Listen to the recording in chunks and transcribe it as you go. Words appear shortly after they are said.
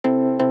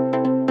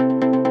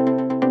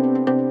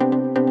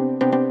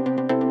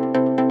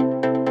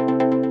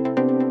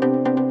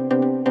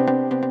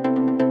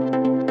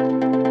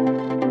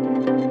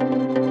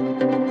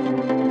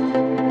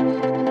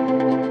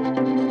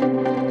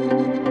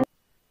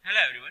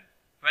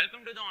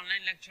Welcome to the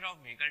online lecture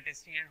of Vehicle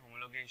Testing and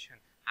Homologation.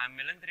 I am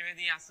Milan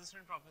Trivedi,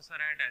 Assistant Professor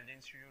at LJIET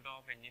Institute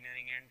of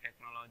Engineering and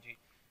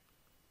Technology.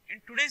 In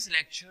today's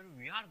lecture,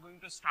 we are going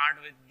to start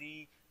with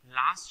the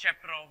last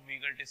chapter of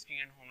Vehicle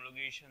Testing and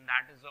Homologation,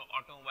 that is the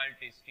Automobile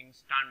Testing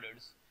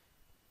Standards.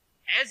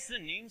 As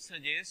the name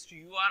suggests,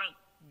 you are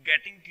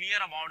getting clear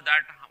about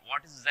that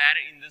what is there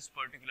in this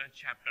particular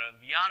chapter.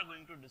 We are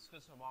going to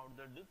discuss about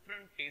the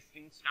different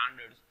testing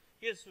standards.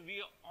 Yes, we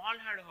all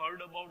had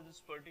heard about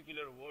this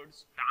particular word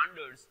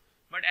standards,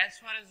 but as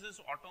far as this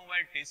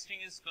automobile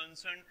testing is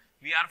concerned,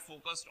 we are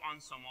focused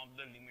on some of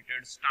the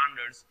limited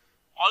standards.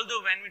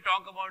 Although when we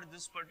talk about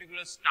this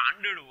particular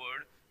standard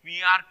word,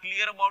 we are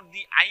clear about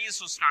the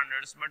ISO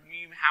standards, but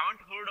we haven't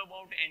heard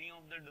about any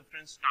of the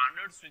different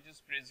standards which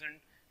is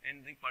present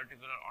in the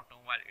particular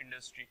automobile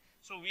industry.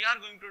 So we are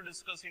going to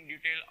discuss in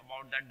detail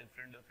about that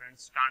different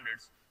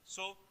standards.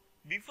 So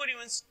before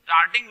even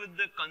starting with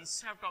the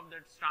concept of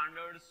that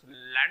standards,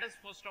 let us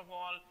first of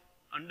all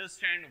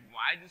understand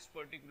why these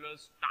particular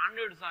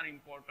standards are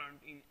important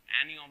in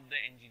any of the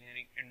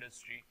engineering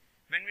industry.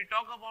 When we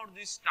talk about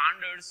these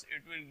standards,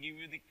 it will give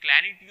you the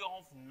clarity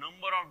of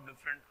number of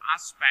different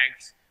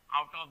aspects.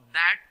 Out of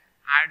that,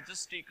 I had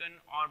just taken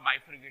or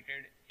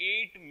bifurcated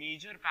 8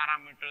 major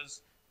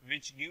parameters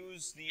which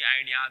gives the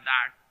idea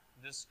that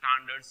the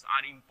standards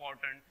are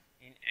important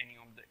in any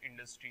of the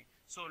industry.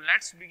 So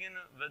let's begin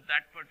with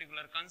that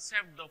particular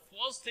concept. The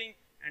first thing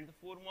and the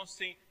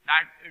foremost thing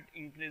that it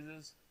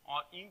increases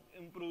or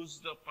improves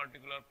the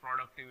particular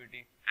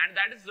productivity, and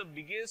that is the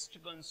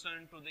biggest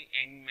concern to the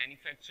any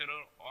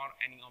manufacturer or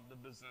any of the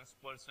business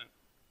person,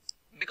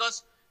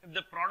 because if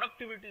the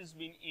productivity is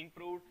being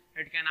improved,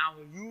 it can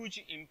have a huge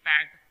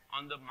impact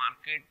on the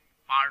market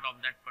part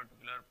of that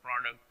particular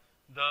product.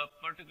 The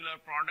particular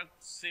product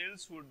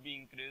sales would be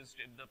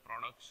increased if the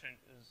production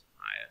is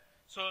higher.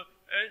 So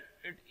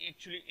it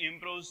actually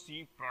improves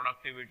the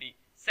productivity.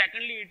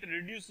 Secondly, it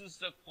reduces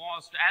the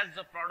cost. As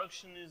the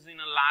production is in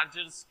a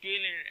larger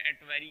scale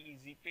at very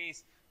easy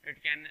pace,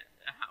 it can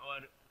have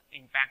an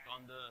impact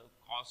on the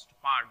cost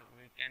part.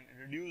 We can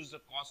reduce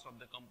the cost of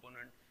the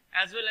component,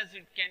 as well as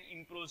it can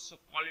improve the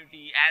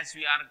quality as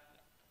we are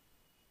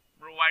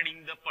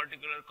providing the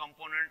particular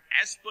component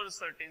as per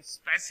certain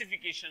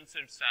specifications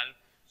itself.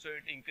 So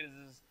it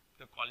increases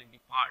the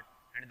quality part.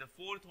 And the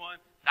fourth one,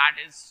 that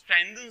is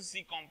strengthens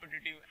the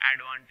competitive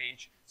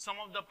advantage.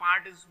 Some of the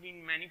part is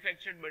being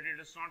manufactured, but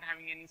it is not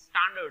having any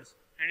standards.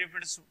 And if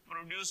it is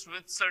produced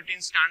with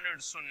certain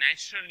standards, so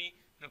naturally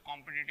the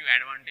competitive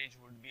advantage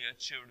would be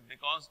achieved,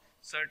 because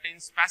certain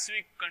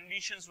specific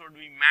conditions would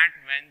be met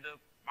when the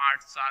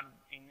parts are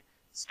in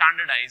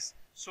standardized.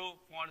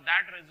 So for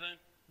that reason,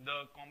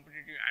 the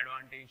competitive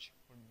advantage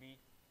would be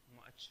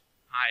much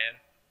higher.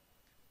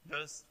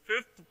 The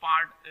fifth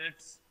part,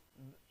 it's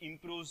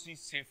improves the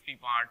safety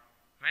part.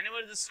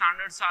 Whenever the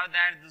standards are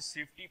there, the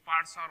safety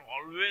parts are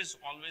always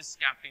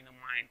kept in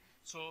mind.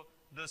 So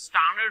the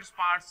standards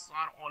parts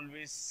are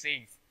always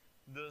safe.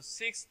 The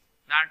sixth,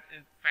 that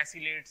it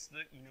facilitates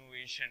the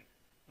innovation.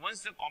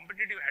 Once the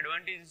competitive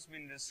advantage has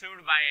been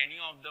received by any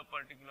of the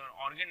particular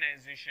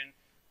organization,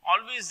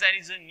 always there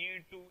is a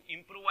need to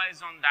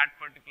improvise on that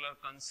particular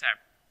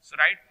concept. So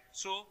right,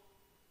 so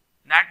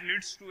that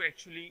leads to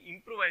actually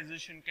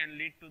improvisation can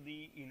lead to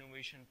the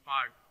innovation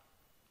part.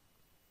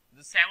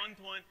 The seventh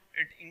one,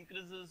 it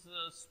increases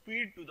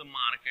speed to the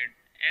market.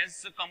 As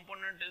the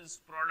component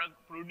is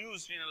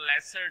produced in a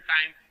lesser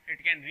time,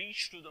 it can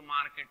reach to the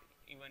market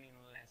even in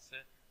a lesser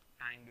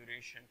time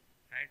duration,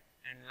 right?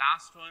 And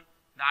last one,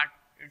 that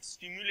it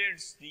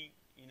stimulates the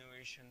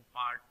innovation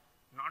part.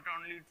 Not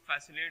only it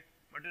facilitates,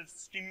 but it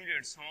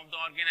stimulates. Some of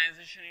the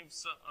organization, if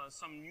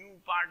some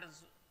new part is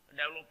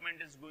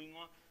development is going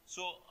on,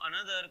 so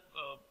another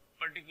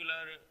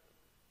particular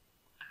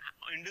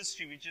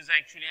industry which is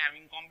actually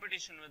having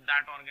competition with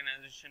that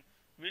organization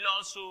will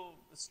also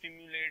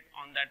stimulate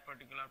on that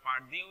particular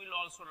part. They will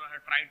also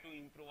try to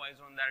improvise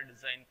on their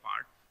design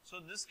part.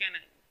 So this can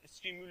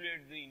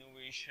stimulate the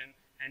innovation,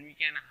 and we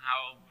can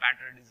have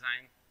better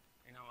design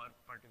in our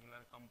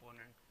particular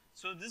component.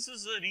 So this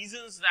is the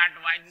reasons that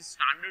why the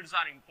standards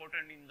are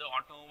important in the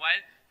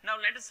automobile. Now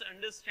let us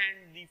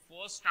understand the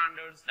first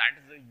standards,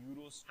 that is the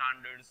Euro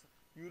standards.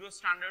 Euro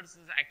standards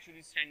is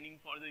actually standing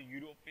for the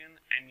European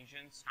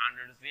Emission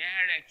Standards. They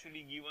had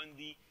actually given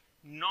the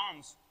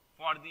norms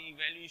for the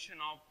evaluation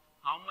of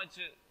how much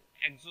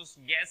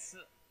exhaust gas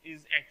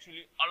is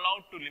actually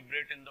allowed to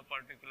liberate in the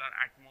particular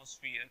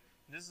atmosphere.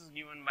 This is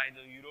given by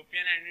the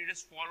European, and it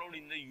is followed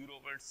in the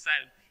Europe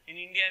itself.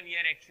 In India, we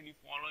are actually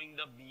following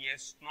the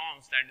BS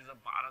norms, that is the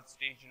Bharat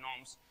stage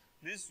norms.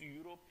 These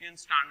European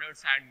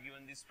standards had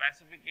given the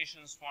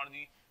specifications for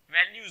the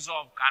values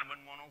of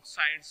carbon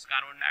monoxides,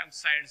 carbon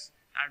dioxides,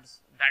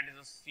 that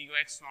is the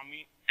COX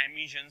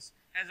emissions,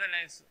 as well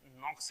as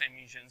NOx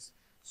emissions.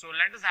 So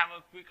let us have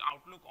a quick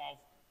outlook of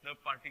the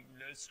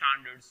particular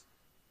standards.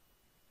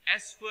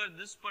 As per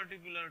this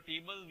particular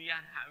table, we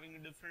are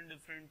having different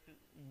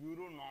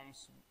Euro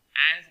norms.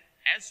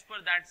 As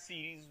per that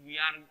series, we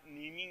are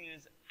naming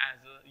it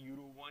as a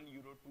Euro 1,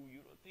 Euro 2,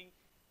 Euro 3,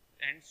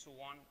 and so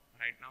on.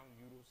 Right now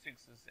Euro 6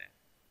 is there.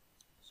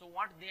 So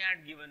what they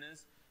had given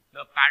is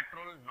the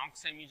petrol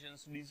NOx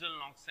emissions, diesel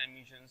NOx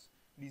emissions,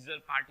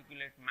 diesel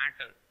particulate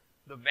matter.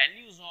 The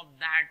values of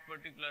that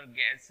particular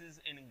gases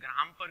in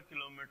gram per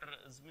kilometer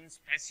has been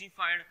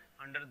specified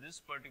under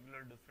this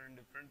particular different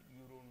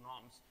Euro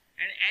norms.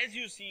 And as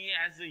you see,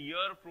 as the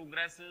year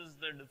progresses,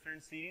 the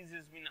different series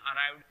has been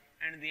arrived,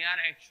 and they are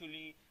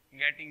actually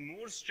getting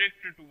more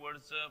strict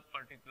towards the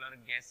particular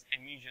gas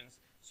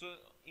emissions. So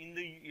in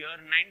the year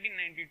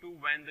 1992,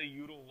 when the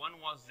Euro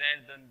 1 was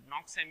there, the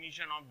NOx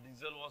emission of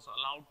diesel was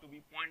allowed to be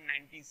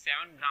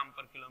 0.97 gram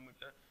per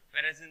kilometer,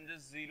 whereas in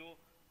this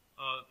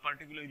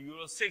particular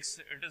Euro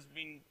 6, it has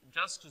been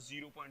just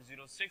 0.06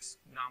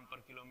 gram per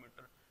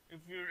kilometer.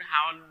 If you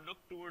have a look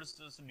towards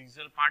this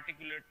diesel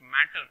particulate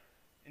matter,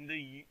 in the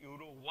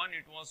Euro 1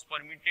 it was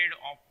permitted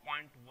of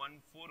 0.14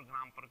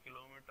 gram per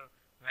kilometer,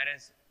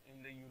 whereas in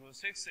the Euro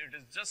 6 it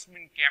has just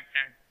been kept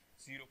at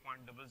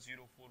 0.0045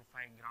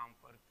 gram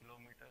per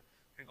kilometer,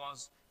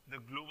 because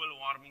the global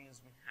warming has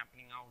been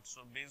happening out.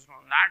 So based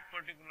on that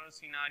particular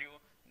scenario,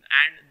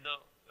 and the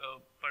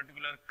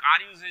particular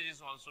car usage is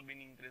also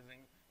been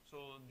increasing,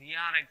 so they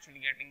are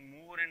actually getting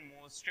more and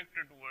more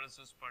stricter towards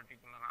this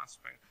particular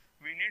aspect.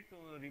 We need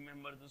to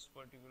remember this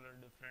particular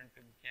different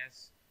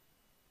gas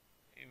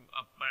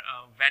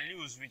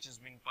values which is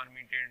being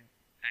permitted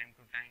time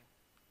to time.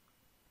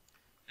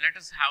 Let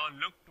us have a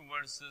look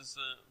towards this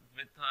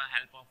with the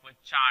help of a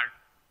chart.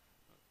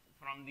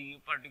 From the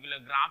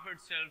particular graph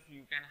itself,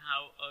 you can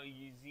have a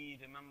easy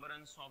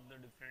remembrance of the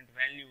different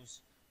values,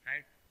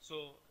 right?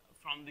 So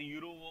from the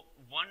Euro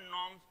 1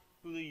 norms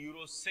to the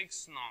Euro 6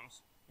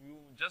 norms, you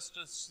just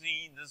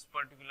see this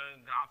particular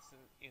graph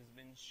is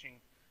been shrink.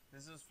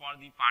 This is for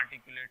the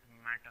particulate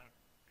matter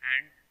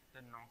and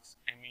the NOx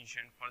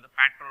emission for the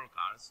petrol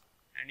cars.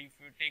 And if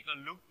you take a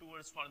look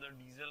towards for the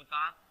diesel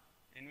car,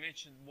 in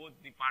which both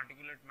the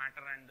particulate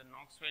matter and the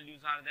NOx values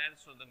are there,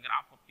 so the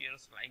graph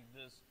appears like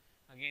this.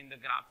 Again,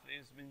 the graph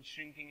has been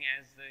shrinking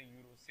as the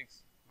Euro 6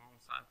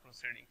 norms are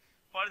proceeding.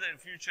 Further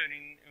future,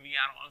 we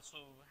are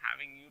also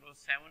having Euro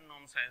 7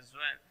 norms as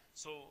well.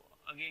 So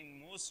again,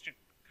 more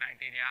strict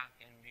criteria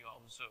can be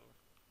observed.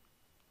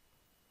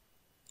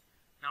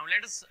 Now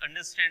let us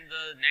understand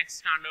the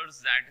next standards,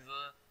 that is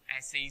the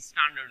SAE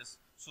Standards,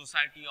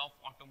 Society of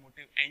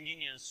Automotive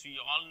Engineers.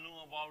 We all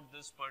know about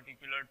this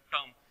particular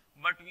term,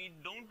 but we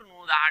don't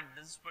know that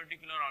this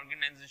particular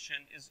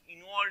organization is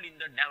involved in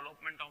the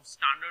development of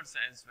standards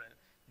as well.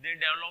 They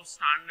develop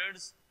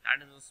standards, that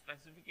is the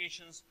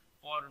specifications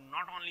for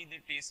not only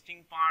the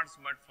testing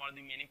parts, but for the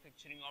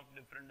manufacturing of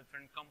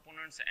different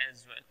components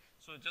as well.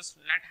 So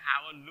just let's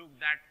have a look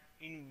that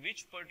in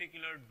which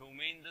particular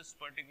domain this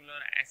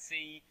particular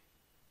SAE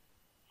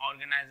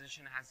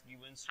organization has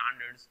given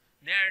standards.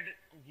 They had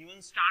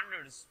given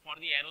standards for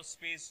the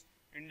aerospace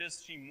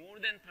industry.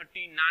 More than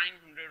 3,900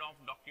 of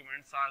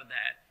documents are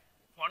there.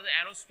 For the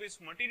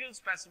aerospace material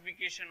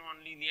specification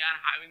only, they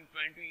are having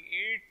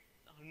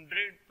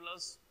 2,800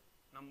 plus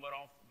number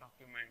of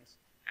documents.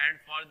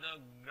 And for the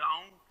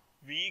ground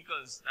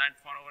vehicles, that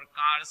for our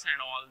cars and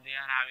all, they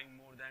are having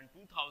more than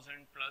 2,000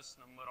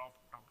 plus number of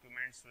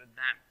documents with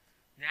them.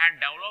 They had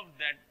developed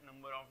that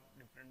number of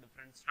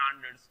different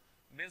standards.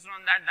 Based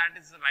on that, that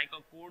is like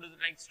a code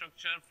like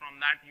structure. From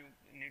that you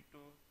need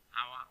to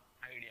have an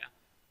idea.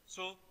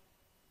 So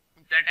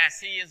that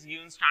SAE is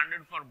given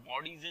standard for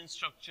bodies and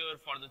structure,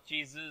 for the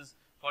chassis,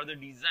 for the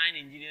design,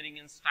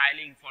 engineering and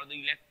styling, for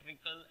the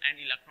electrical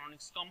and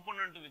electronics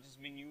component which is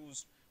being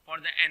used. For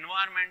the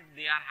environment,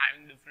 they are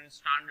having different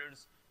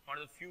standards. For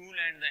the fuel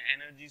and the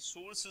energy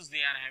sources,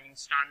 they are having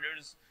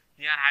standards.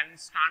 They are having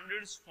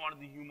standards for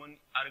the human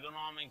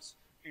ergonomics,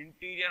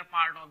 interior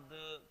part of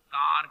the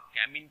car,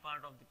 cabin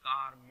part of the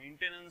car,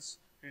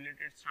 maintenance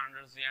related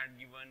standards they are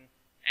given,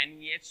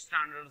 NVH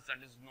standards, that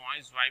is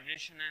noise,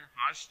 vibration and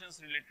harshness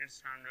related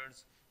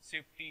standards,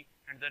 safety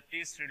and the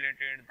test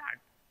related, that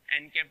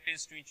NCAP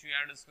test which we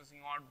are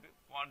discussing on.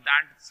 For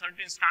that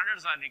certain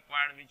standards are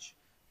required, which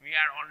we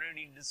had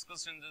already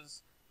discussed in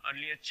this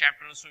earlier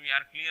chapter, so we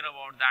are clear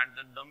about that.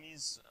 The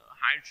dummy's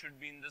height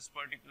should be in this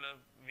particular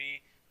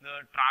way.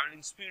 The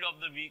traveling speed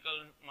of the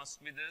vehicle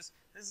must be this.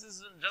 This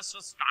is just a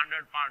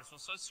standard part. So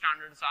such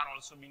standards are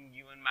also being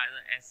given by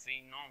the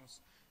SAE norms,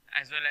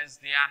 as well as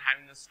they are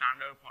having the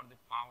standard for the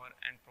power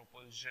and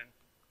propulsion.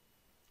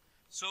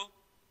 So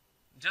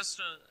just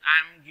I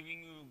am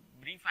giving you a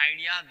brief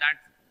idea that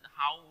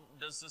how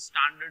does the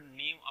standard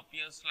name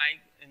appears like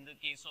in the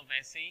case of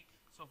SAE.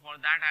 So for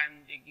that I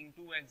am taking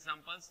two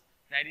examples.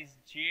 That is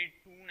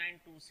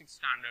J2926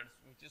 standards,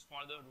 which is for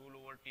the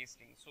rollover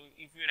testing. So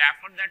if you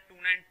refer that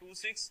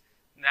 2926,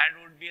 that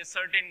would be a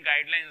certain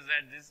guidelines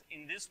that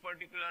in this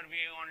particular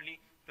way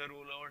only the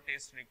rollover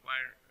test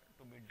required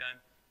to be done.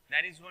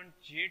 There is one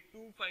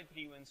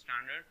J2531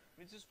 standard,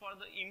 which is for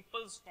the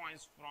impulse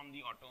points from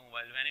the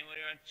automobile. Whenever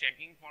you are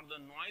checking for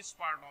the noise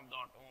part of the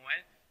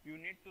automobile, you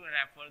need to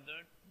refer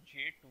the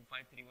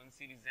J2531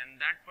 series,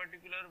 and that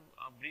particular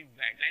brief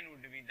guideline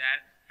would be there,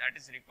 that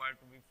is required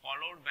to be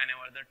followed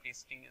whenever the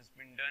testing has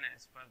been done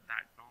as per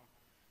that norm.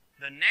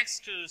 The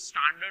next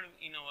standard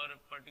in our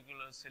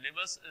particular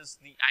syllabus is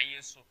the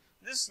ISO.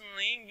 This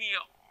name we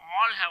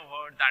all have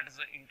heard, that is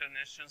the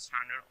International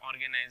Standard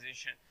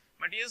Organization.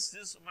 But yes,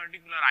 this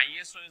particular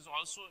ISO is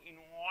also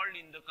involved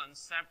in the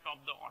concept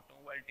of the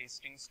automobile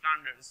testing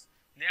standards.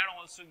 They are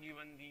also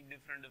given the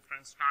different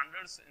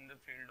standards in the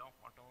field of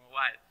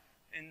automobile.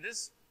 In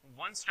this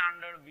one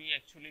standard we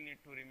actually need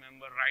to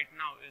remember right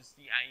now is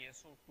the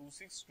ISO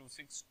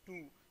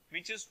 26262,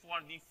 which is for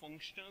the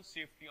functional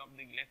safety of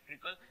the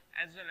electrical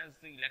as well as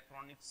the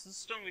electronic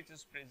system which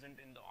is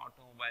present in the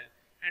automobile.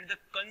 And the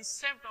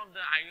concept of the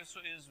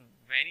ISO is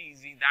very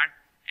easy, that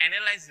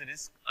analyze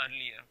risk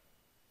earlier.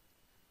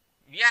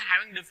 We are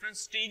having different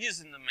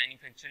stages in the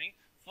manufacturing.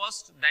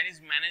 First, there is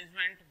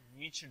management,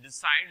 which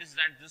decides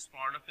that this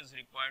product is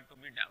required to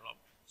be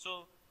developed.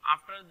 So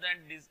after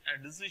that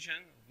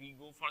decision, we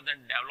go for the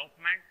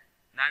development,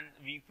 then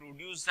we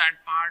produce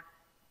that part,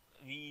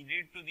 we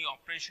read to the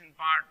operation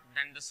part,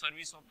 then the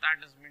service of that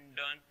has been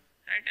done,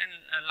 right? And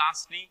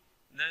lastly,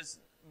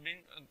 there's been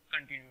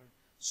continued.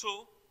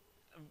 So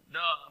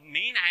the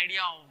main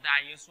idea of the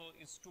ISO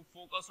is to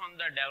focus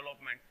on the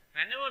development.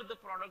 Whenever the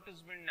product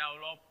has been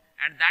developed,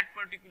 at that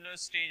particular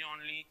stage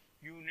only,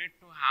 you need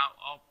to have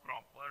a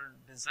proper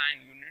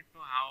design, you need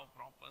to have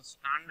proper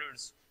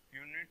standards,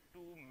 you need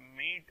to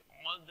meet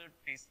all the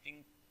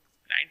testing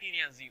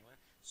criteria even.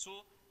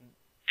 So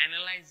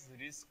analyze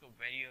risk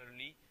very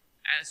early,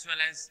 as well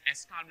as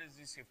establish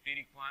the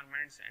safety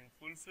requirements and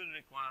fulfill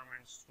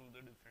requirements through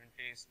the different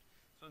tests.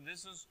 So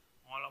this is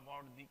all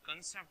about the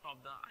concept of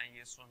the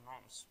ISO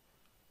norms.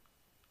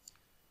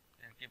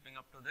 And keeping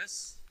up to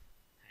this,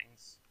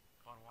 thanks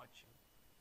for watching.